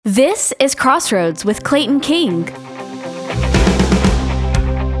This is Crossroads with Clayton King.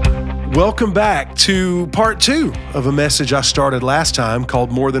 Welcome back to part 2 of a message I started last time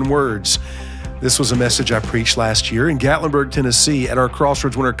called More Than Words. This was a message I preached last year in Gatlinburg, Tennessee at our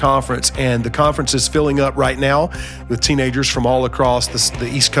Crossroads Winter Conference, and the conference is filling up right now with teenagers from all across the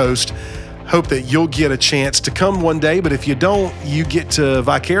East Coast. Hope that you'll get a chance to come one day, but if you don't, you get to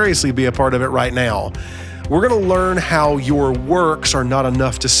vicariously be a part of it right now. We're going to learn how your works are not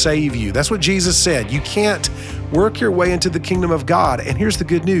enough to save you. That's what Jesus said. You can't work your way into the kingdom of God. And here's the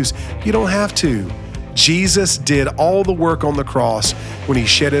good news. You don't have to. Jesus did all the work on the cross when he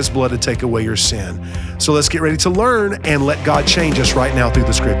shed his blood to take away your sin. So let's get ready to learn and let God change us right now through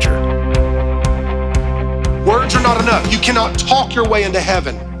the scripture. Words are not enough. You cannot talk your way into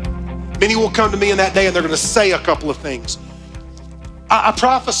heaven. Many will come to me in that day and they're going to say a couple of things. I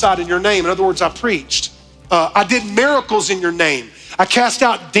prophesied in your name. In other words, I preached. I did miracles in your name. I cast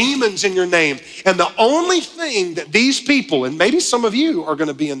out demons in your name. And the only thing that these people, and maybe some of you are going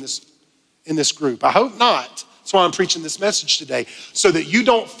to be in this group. I hope not. That's why I'm preaching this message today. So that you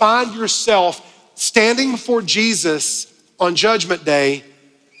don't find yourself standing before Jesus on Judgment Day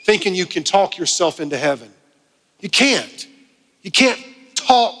thinking you can talk yourself into heaven. You can't. You can't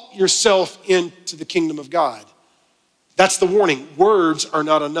talk yourself into the kingdom of God. That's the warning. Words are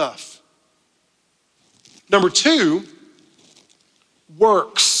not enough. Number 2,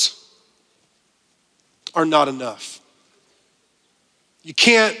 works are not enough. You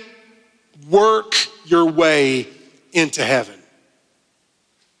can't work your way into heaven.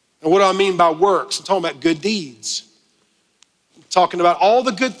 And what do I mean by works? I'm talking about good deeds. I'm talking about all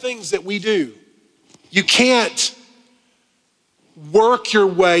the good things that we do. You can't work your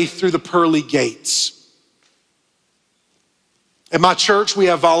way through the pearly gates. At my church, we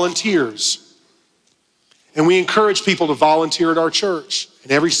have volunteers. And we encourage people to volunteer at our church.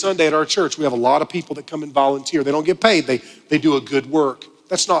 And every Sunday at our church, we have a lot of people that come and volunteer. They don't get paid, they do a good work.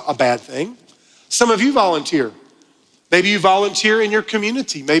 That's not a bad thing. Some of you volunteer. Maybe you volunteer in your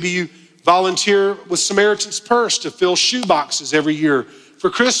community. Maybe you volunteer with Samaritan's Purse to fill shoe boxes every year for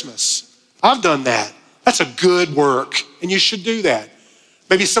Christmas. I've done that. That's a good work, and you should do that.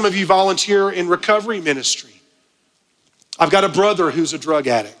 Maybe some of you volunteer in recovery ministry. I've got a brother who's a drug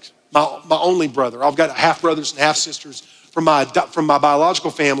addict. My only brother. I've got half brothers and half sisters from my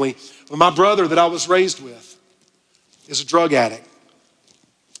biological family. But my brother that I was raised with is a drug addict.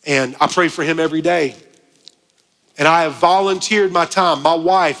 And I pray for him every day. And I have volunteered my time. My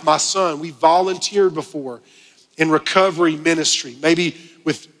wife, my son, we volunteered before in recovery ministry. Maybe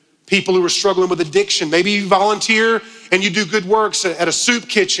with people who are struggling with addiction. Maybe you volunteer and you do good works at a soup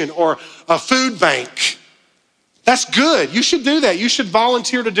kitchen or a food bank. That's good. You should do that. You should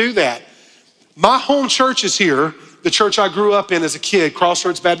volunteer to do that. My home church is here, the church I grew up in as a kid,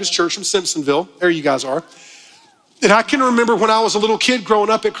 Crossroads Baptist Church from Simpsonville. There you guys are. And I can remember when I was a little kid growing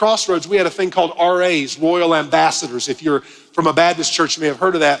up at Crossroads, we had a thing called RAs, Royal Ambassadors. If you're from a Baptist church, you may have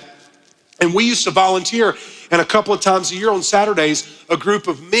heard of that. And we used to volunteer, and a couple of times a year on Saturdays, a group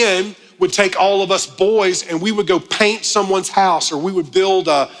of men would take all of us boys and we would go paint someone's house, or we would build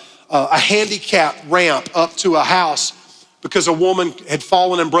a handicap ramp up to a house because a woman had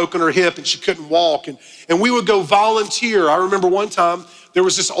fallen and broken her hip and she couldn't walk. And we would go volunteer. I remember one time there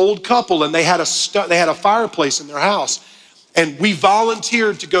was this old couple and they had a fireplace in their house. And we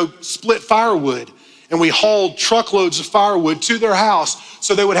volunteered to go split firewood. And we hauled truckloads of firewood to their house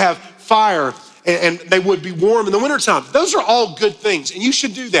so they would have fire and they would be warm in the wintertime. Those are all good things, and you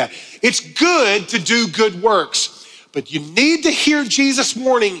should do that. It's good to do good works. But you need to hear Jesus'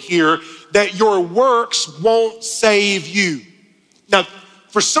 warning here that your works won't save you. Now,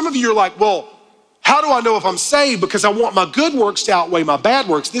 for some of you, you're like, well, how do I know if I'm saved? Because I want my good works to outweigh my bad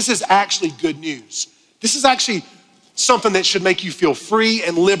works. This is actually good news. This is actually something that should make you feel free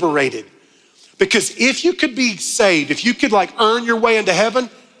and liberated. Because if you could be saved, if you could earn your way into heaven,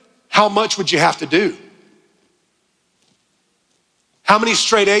 how much would you have to do? How many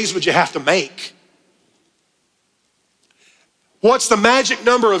straight A's would you have to make? What's the magic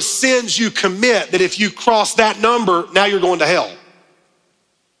number of sins you commit that if you cross that number, now you're going to hell?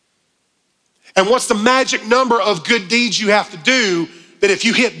 And what's the magic number of good deeds you have to do that if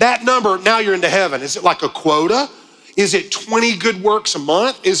you hit that number, now you're into heaven? Is it like a quota? Is it 20 good works a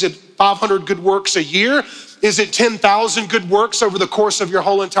month? Is it 500 good works a year? Is it 10,000 good works over the course of your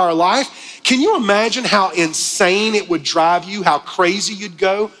whole entire life? Can you imagine how insane it would drive you, how crazy you'd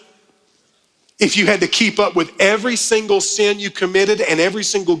go? If you had to keep up with every single sin you committed and every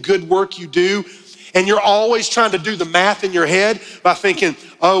single good work you do, and you're always trying to do the math in your head by thinking,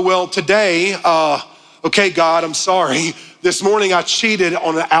 oh, well, today, okay, God, I'm sorry, This morning I cheated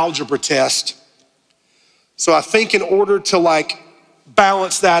on an algebra test. So I think in order to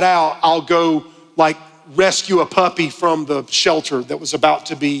balance that out, I'll go rescue a puppy from the shelter that was about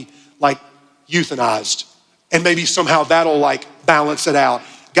to be euthanized. And maybe somehow that'll balance it out.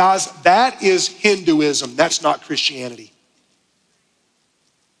 Guys, that is Hinduism. That's not Christianity.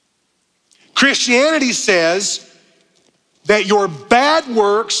 Christianity says that your bad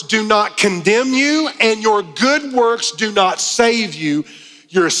works do not condemn you and your good works do not save you.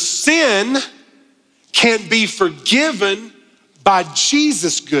 Your sin can be forgiven by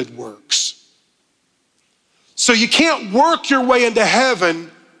Jesus' good works. So you can't work your way into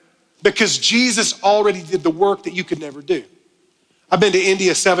heaven because Jesus already did the work that you could never do. I've been to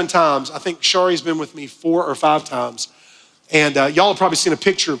India 7 times. I think Shari's been with me 4 or 5 times. And y'all have probably seen a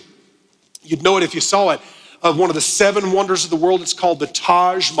picture, you'd know it if you saw it, of one of the 7 wonders of the world. It's called the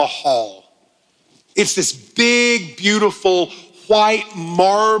Taj Mahal. It's this big, beautiful, white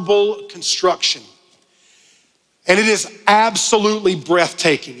marble construction. And it is absolutely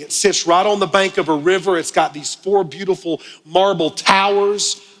breathtaking. It sits right on the bank of a river. It's got these 4 beautiful marble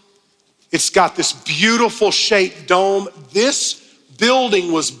towers. It's got this beautiful shaped dome. This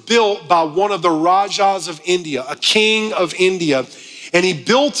building was built by one of the Rajas of India, a king of India, and he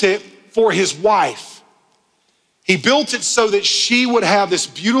built it for his wife. He built it so that she would have this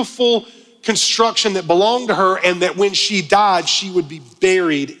beautiful construction that belonged to her, and that when she died, she would be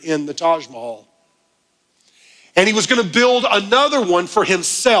buried in the Taj Mahal. And he was going to build another one for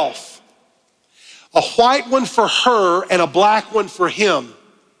himself, a white one for her and a black one for him.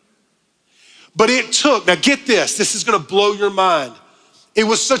 But it took, now get this is going to blow your mind. It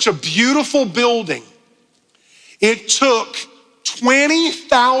was such a beautiful building. It took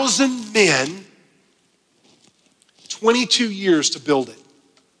 20,000 men 22 years to build it.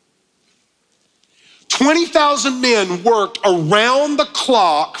 20,000 men worked around the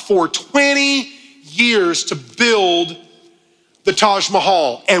clock for 20 years to build the Taj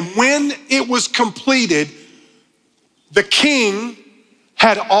Mahal. And when it was completed, the king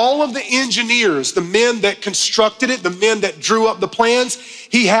had all of the engineers, the men that constructed it, the men that drew up the plans,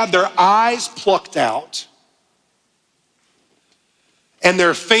 he had their eyes plucked out and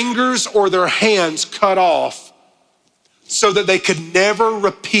their fingers or their hands cut off so that they could never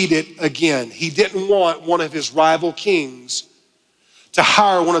repeat it again. He didn't want one of his rival kings to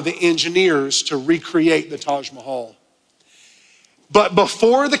hire one of the engineers to recreate the Taj Mahal. But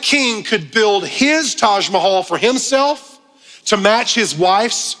before the king could build his Taj Mahal for himself to match his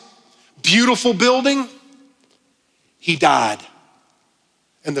wife's beautiful building, he died.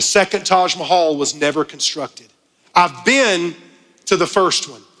 And the second Taj Mahal was never constructed. I've been to the first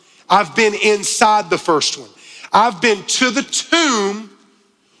one. I've been inside the first one. I've been to the tomb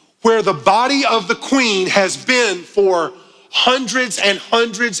where the body of the queen has been for hundreds and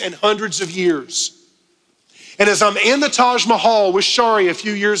hundreds and hundreds of years. And as I'm in the Taj Mahal with Shari a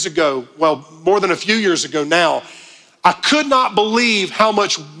few years ago, well, more than a few years ago now, I could not believe how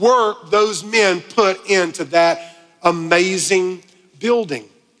much work those men put into that amazing building.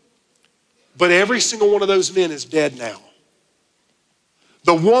 But every single one of those men is dead now.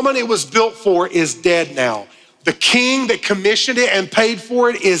 The woman it was built for is dead now. The king that commissioned it and paid for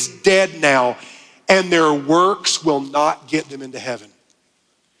it is dead now, and their works will not get them into heaven.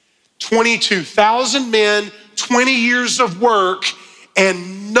 22,000 men, 20 years of work,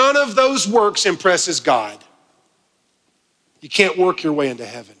 and none of those works impresses God. You can't work your way into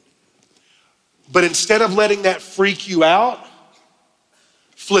heaven. But instead of letting that freak you out,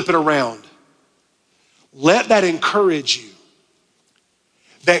 flip it around. Let that encourage you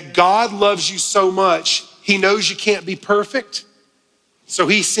that God loves you so much. He knows you can't be perfect, so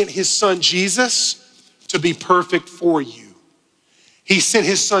he sent his son Jesus to be perfect for you. He sent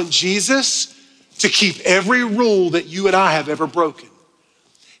his son Jesus to keep every rule that you and I have ever broken.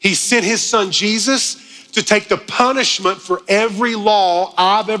 He sent his son Jesus to take the punishment for every law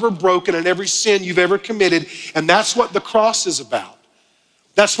I've ever broken and every sin you've ever committed, and that's what the cross is about.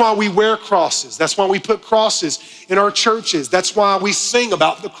 That's why we wear crosses. That's why we put crosses in our churches. That's why we sing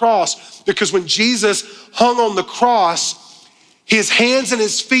about the cross. Because when Jesus hung on the cross, his hands and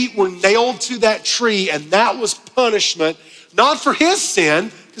his feet were nailed to that tree, and that was punishment, not for his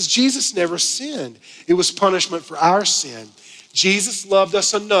sin, because Jesus never sinned. It was punishment for our sin. Jesus loved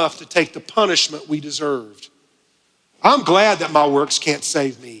us enough to take the punishment we deserved. I'm glad that my works can't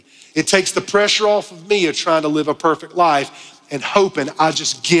save me. It takes the pressure off of me of trying to live a perfect life and hoping I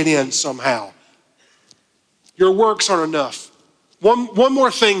just get in somehow. Your works aren't enough. One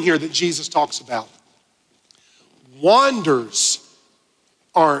more thing here that Jesus talks about. Wonders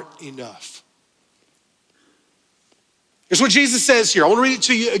aren't enough. Here's what Jesus says here. I want to read it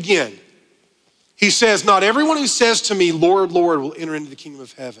to you again. He says, not everyone who says to me, Lord, Lord, will enter into the kingdom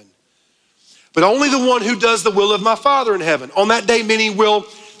of heaven, but only the one who does the will of my Father in heaven. On that day, many will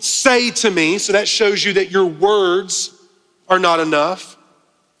say to me, so that shows you that your words are not enough.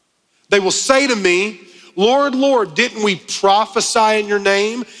 They will say to me, Lord, Lord, didn't we prophesy in your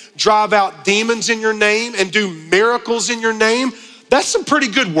name, drive out demons in your name, and do miracles in your name? That's some pretty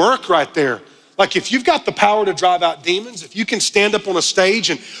good work right there. Like if you've got the power to drive out demons, if you can stand up on a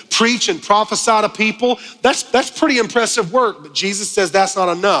stage and preach and prophesy to people, that's pretty impressive work. But Jesus says that's not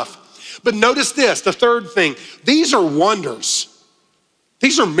enough. But notice this, the third thing, these are wonders.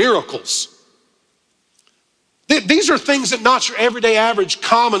 These are miracles. These are things that not your everyday average,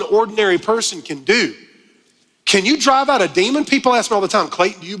 common, ordinary person can do. Can you drive out a demon? People ask me all the time,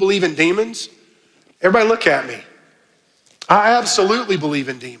 Clayton, do you believe in demons? Everybody look at me. I absolutely believe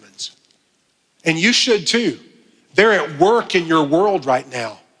in demons. And you should too. They're at work in your world right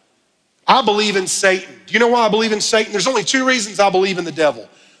now. I believe in Satan. Do you know why I believe in Satan? There's only two reasons I believe in the devil.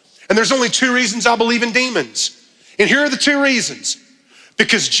 And there's only two reasons I believe in demons. And here are the two reasons.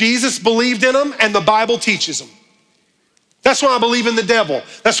 Because Jesus believed in them and the Bible teaches them. That's why I believe in the devil.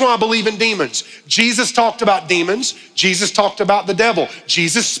 That's why I believe in demons. Jesus talked about demons. Jesus talked about the devil.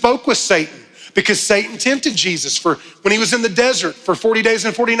 Jesus spoke with Satan because Satan tempted Jesus when he was in the desert for 40 days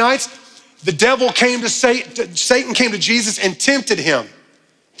and 40 nights. The devil came to Satan came to Jesus and tempted him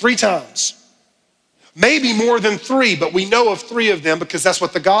 3 times. Maybe more than 3, but we know of 3 of them because that's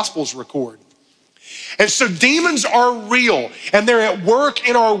what the Gospels record. And so demons are real and they're at work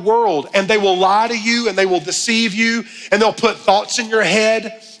in our world and they will lie to you and they will deceive you and they'll put thoughts in your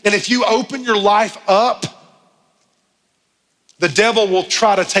head. And if you open your life up, the devil will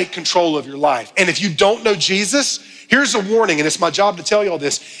try to take control of your life. And if you don't know Jesus, here's a warning, and it's my job to tell you all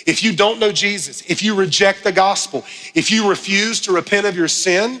this. If you don't know Jesus, if you reject the gospel, if you refuse to repent of your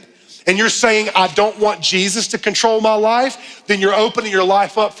sin, and you're saying, I don't want Jesus to control my life, then you're opening your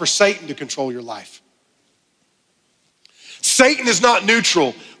life up for Satan to control your life. Satan is not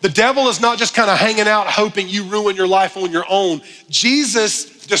neutral. The devil is not just kind of hanging out hoping you ruin your life on your own.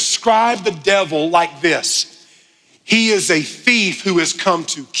 Jesus described the devil like this. He is a thief who has come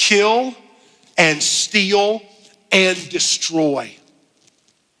to kill and steal and destroy.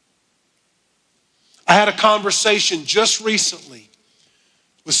 I had a conversation just recently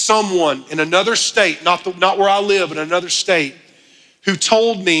with someone in another state, not where I live, but another state, who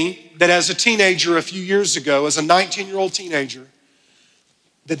told me that as a teenager a few years ago, as a 19-year-old teenager,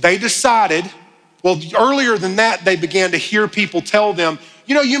 that they decided, well, earlier than that, they began to hear people tell them,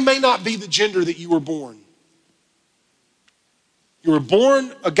 you know, you may not be the gender that you were born. You were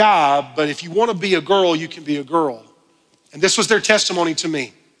born a guy, but if you want to be a girl, you can be a girl. And this was their testimony to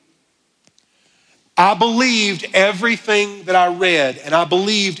me. I believed everything that I read, and I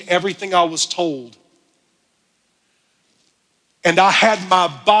believed everything I was told. And I had my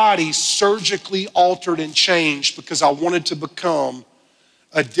body surgically altered and changed because I wanted to become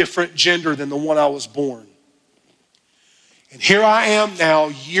a different gender than the one I was born. And here I am now,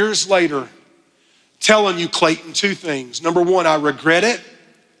 years later, telling you, Clayton, 2 things. Number 1, I regret it.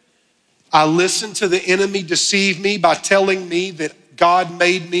 I listened to the enemy deceive me by telling me that God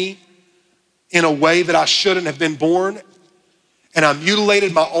made me in a way that I shouldn't have been born. And I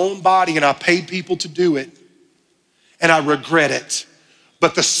mutilated my own body and I paid people to do it. And I regret it.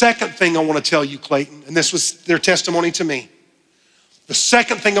 But the second thing I want to tell you, Clayton, and this was their testimony to me. The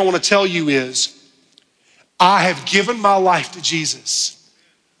second thing I want to tell you is, I have given my life to Jesus.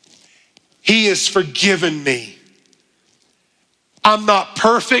 He has forgiven me. I'm not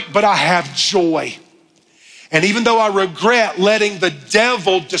perfect, but I have joy. And even though I regret letting the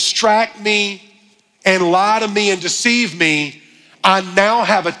devil distract me and lie to me and deceive me, I now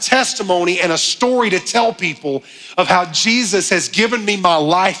have a testimony and a story to tell people of how Jesus has given me my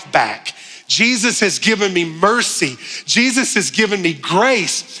life back. Jesus has given me mercy. Jesus has given me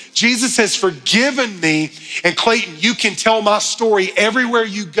grace. Jesus has forgiven me. And Clayton, you can tell my story everywhere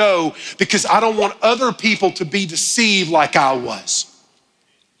you go because I don't want other people to be deceived like I was.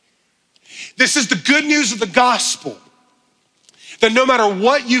 This is the good news of the gospel. That no matter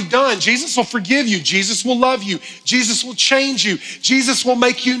what you've done, Jesus will forgive you. Jesus will love you. Jesus will change you. Jesus will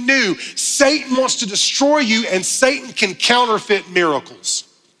make you new. Satan wants to destroy you, and Satan can counterfeit miracles.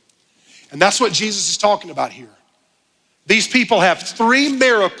 And that's what Jesus is talking about here. These people have 3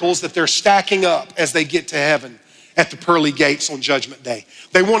 miracles that they're stacking up as they get to heaven at the pearly gates on Judgment Day.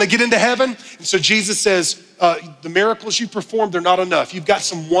 They want to get into heaven, and so Jesus says, the miracles you performed, they're not enough. You've got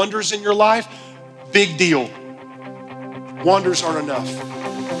some wonders in your life, big deal. Wonders aren't enough.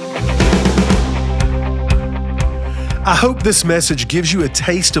 I hope this message gives you a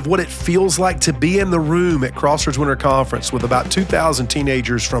taste of what it feels like to be in the room at Crossroads Winter Conference with about 2,000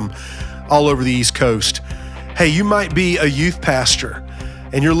 teenagers from all over the East Coast. Hey, you might be a youth pastor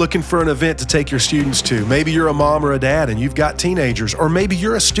and you're looking for an event to take your students to. Maybe you're a mom or a dad and you've got teenagers, or maybe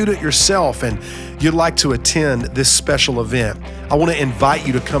you're a student yourself and you'd like to attend this special event. I want to invite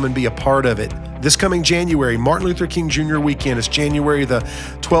you to come and be a part of it. This coming January, Martin Luther King Jr. weekend is January the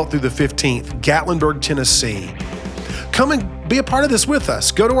 12th through the 15th, Gatlinburg, Tennessee. Come and be a part of this with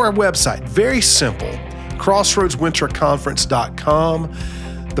us. Go to our website, very simple, crossroadswinterconference.com.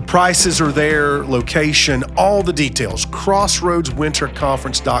 The prices are there, location, all the details,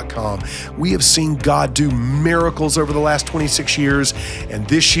 crossroadswinterconference.com. We have seen God do miracles over the last 26 years, and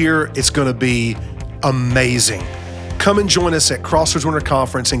this year it's going to be amazing. Come and join us at Crossroads Winter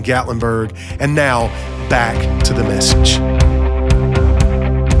Conference in Gatlinburg. And now, back to the message.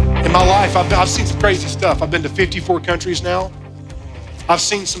 In my life, I've seen some crazy stuff. I've been to 54 countries now. I've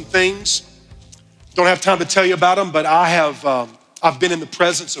seen some things. Don't have time to tell you about them, but I've been in the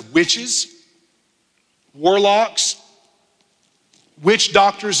presence of witches, warlocks, witch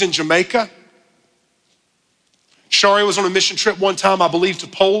doctors in Jamaica. Shari was on a mission trip one time, I believe, to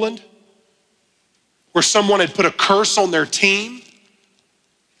Poland, where someone had put a curse on their team.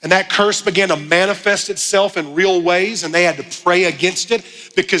 And that curse began to manifest itself in real ways, and they had to pray against it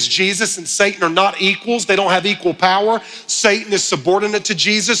because Jesus and Satan are not equals. They don't have equal power. Satan is subordinate to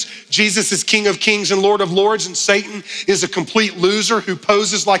Jesus. Jesus is King of Kings and Lord of Lords, and Satan is a complete loser who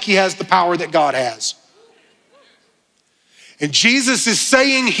poses like he has the power that God has. And Jesus is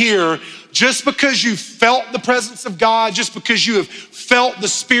saying here, just because you felt the presence of God, just because you have felt the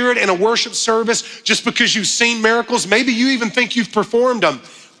Spirit in a worship service, just because you've seen miracles, maybe you even think you've performed them,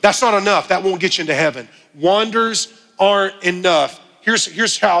 that's not enough. That won't get you into heaven. Wonders aren't enough.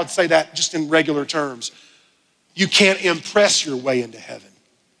 Here's how I'd say that just in regular terms. You can't impress your way into heaven.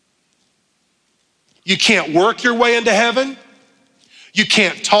 You can't work your way into heaven. You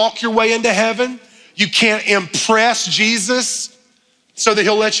can't talk your way into heaven. You can't impress Jesus so that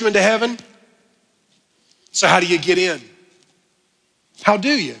he'll let you into heaven. So how do you get in? How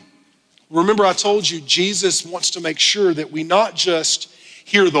do you? Remember, I told you Jesus wants to make sure that we not just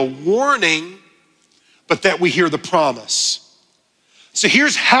hear the warning, but that we hear the promise. So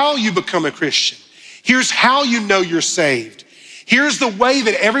here's how you become a Christian. Here's how you know you're saved. Here's the way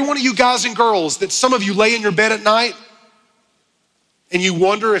that every one of you guys and girls, that some of you lay in your bed at night and you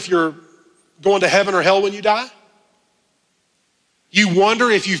wonder if you're going to heaven or hell when you die. You wonder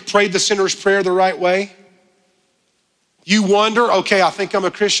if you've prayed the sinner's prayer the right way. You wonder, okay, I think I'm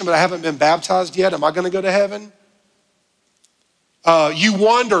a Christian, but I haven't been baptized yet. Am I going to go to heaven? You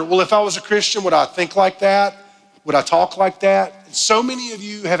wonder, well, if I was a Christian, would I think like that? Would I talk like that? And so many of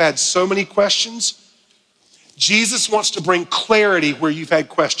you have had so many questions. Jesus wants to bring clarity where you've had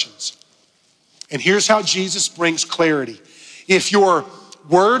questions. And here's how Jesus brings clarity. If your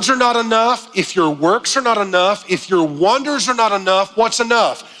words are not enough, if your works are not enough, if your wonders are not enough, what's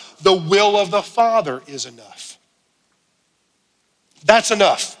enough? The will of the Father is enough. That's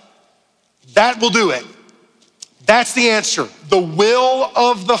enough. That will do it. That's the answer. The will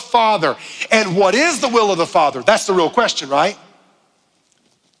of the Father. And what is the will of the Father? That's the real question, right?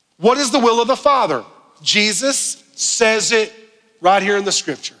 What is the will of the Father? Jesus says it right here in the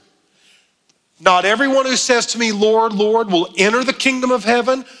scripture. Not everyone who says to me, Lord, Lord, will enter the kingdom of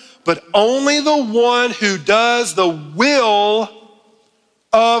heaven, but only the one who does the will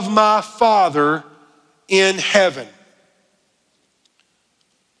of my Father in heaven.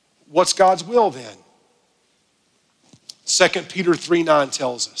 What's God's will then? 2 Peter 3:9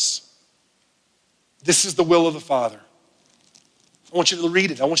 tells us, this is the will of the Father. I want you to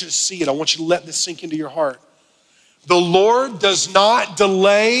read it. I want you to see it. I want you to let this sink into your heart. The Lord does not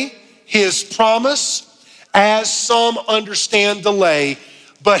delay his promise, as some understand delay,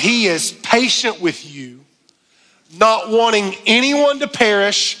 but he is patient with you, not wanting anyone to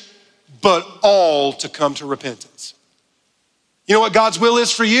perish, but all to come to repentance. You know what God's will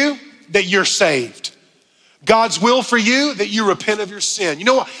is for you? That you're saved. God's will for you, that you repent of your sin. You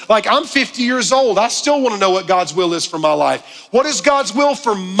know what? Like, I'm 50 years old. I still want to know what God's will is for my life. What is God's will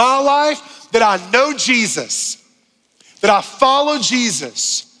for my life? That I know Jesus, that I follow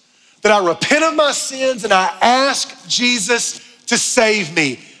Jesus, that I repent of my sins and I ask Jesus to save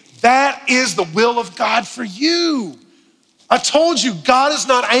me. That is the will of God for you. I told you, God is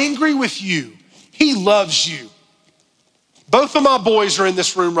not angry with you. He loves you. Both of my boys are in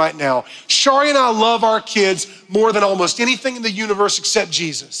this room right now. Shari and I love our kids more than almost anything in the universe except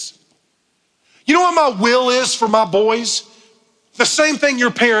Jesus. You know what my will is for my boys? The same thing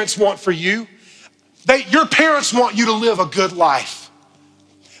your parents want for you. Your parents want you to live a good life.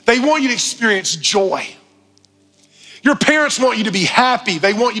 They want you to experience joy. Your parents want you to be happy.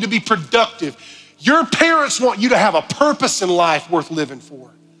 They want you to be productive. Your parents want you to have a purpose in life worth living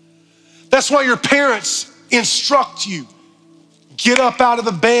for. That's why your parents instruct you. Get up out of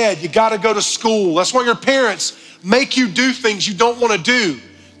the bed. You got to go to school. That's why your parents make you do things you don't want to do.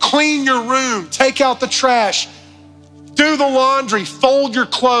 Clean your room. Take out the trash. Do the laundry. Fold your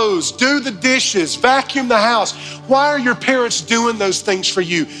clothes. Do the dishes. Vacuum the house. Why are your parents doing those things for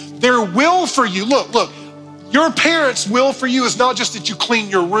you? Their will for you. Look. Your parents' will for you is not just that you clean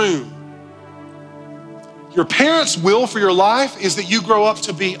your room. Your parents' will for your life is that you grow up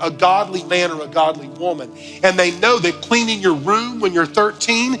to be a godly man or a godly woman. And they know that cleaning your room when you're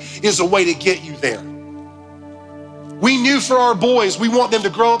 13 is a way to get you there. We knew for our boys, we want them to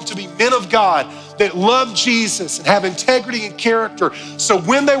grow up to be men of God that love Jesus and have integrity and character. So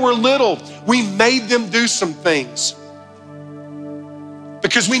when they were little, we made them do some things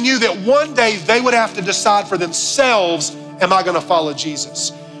because we knew that one day they would have to decide for themselves, am I gonna follow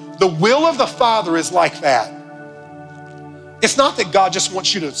Jesus? The will of the Father is like that. It's not that God just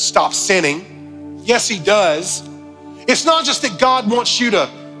wants you to stop sinning. Yes, he does. It's not just that God wants you to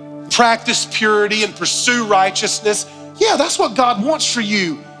practice purity and pursue righteousness. Yeah, that's what God wants for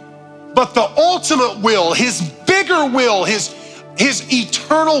you. But the ultimate will, his bigger will, his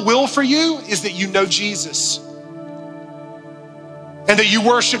eternal will for you is that you know Jesus and that you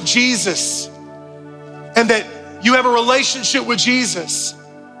worship Jesus and that you have a relationship with Jesus.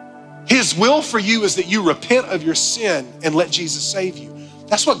 His will for you is that you repent of your sin and let Jesus save you.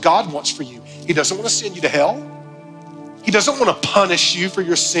 That's what God wants for you. He doesn't want to send you to hell. He doesn't want to punish you for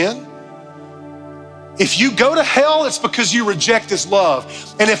your sin. If you go to hell, it's because you reject his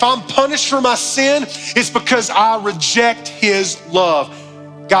love. And if I'm punished for my sin, it's because I reject his love.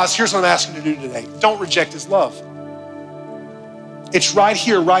 Guys, here's what I'm asking you to do today. Don't reject his love. It's right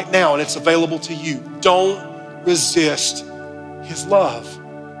here, right now, and it's available to you. Don't resist his love.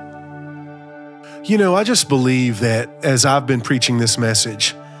 You know, I just believe that as I've been preaching this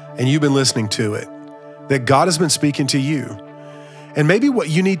message and you've been listening to it, that God has been speaking to you. And maybe what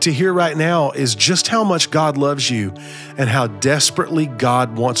you need to hear right now is just how much God loves you and how desperately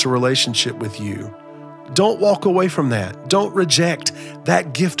God wants a relationship with you. Don't walk away from that. Don't reject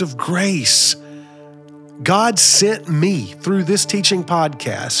that gift of grace. God sent me through this teaching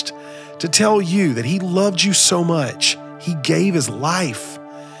podcast to tell you that he loved you so much, he gave his life.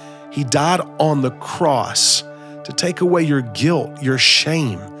 He died on the cross to take away your guilt, your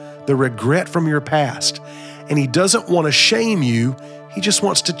shame, the regret from your past. And he doesn't want to shame you. He just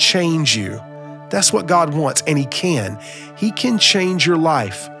wants to change you. That's what God wants, and he can. He can change your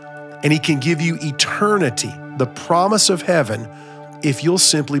life, and he can give you eternity, the promise of heaven, if you'll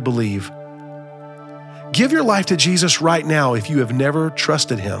simply believe. Give your life to Jesus right now if you have never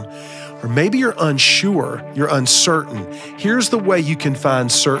trusted him. Or maybe you're unsure, you're uncertain. Here's the way you can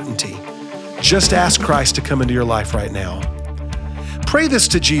find certainty. Just ask Christ to come into your life right now. Pray this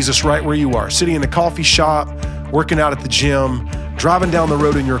to Jesus right where you are, sitting in a coffee shop, working out at the gym, driving down the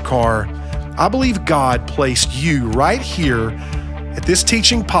road in your car. I believe God placed you right here at this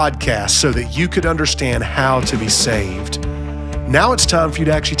teaching podcast so that you could understand how to be saved. Now it's time for you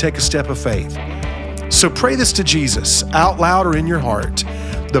to actually take a step of faith. So pray this to Jesus out loud or in your heart.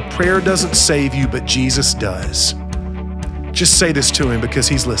 The prayer doesn't save you, but Jesus does. Just say this to him because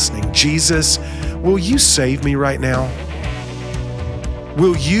he's listening. Jesus, will you save me right now?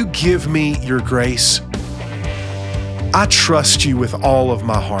 Will you give me your grace? I trust you with all of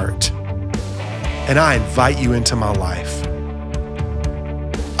my heart, and I invite you into my life.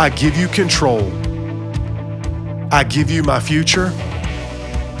 I give you control. I give you my future.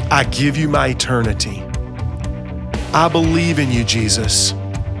 I give you my eternity. I believe in you, Jesus.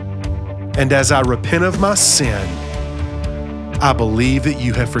 And as I repent of my sin, I believe that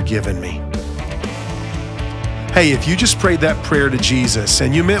you have forgiven me. Hey, if you just prayed that prayer to Jesus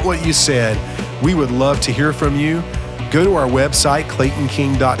and you meant what you said, we would love to hear from you. Go to our website,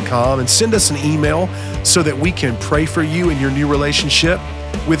 claytonking.com, and send us an email so that we can pray for you in your new relationship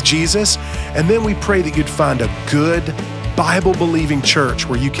with Jesus. And then we pray that you'd find a good, Bible-believing church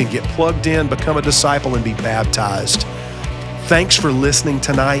where you can get plugged in, become a disciple, and be baptized. Thanks for listening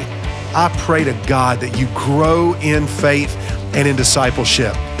tonight. I pray to God that you grow in faith and in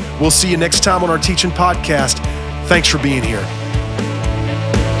discipleship. We'll see you next time on our teaching podcast. Thanks for being here.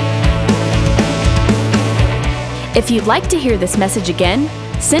 If you'd like to hear this message again,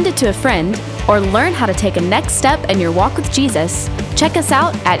 send it to a friend, or learn how to take a next step in your walk with Jesus, check us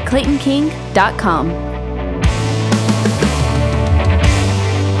out at claytonking.com.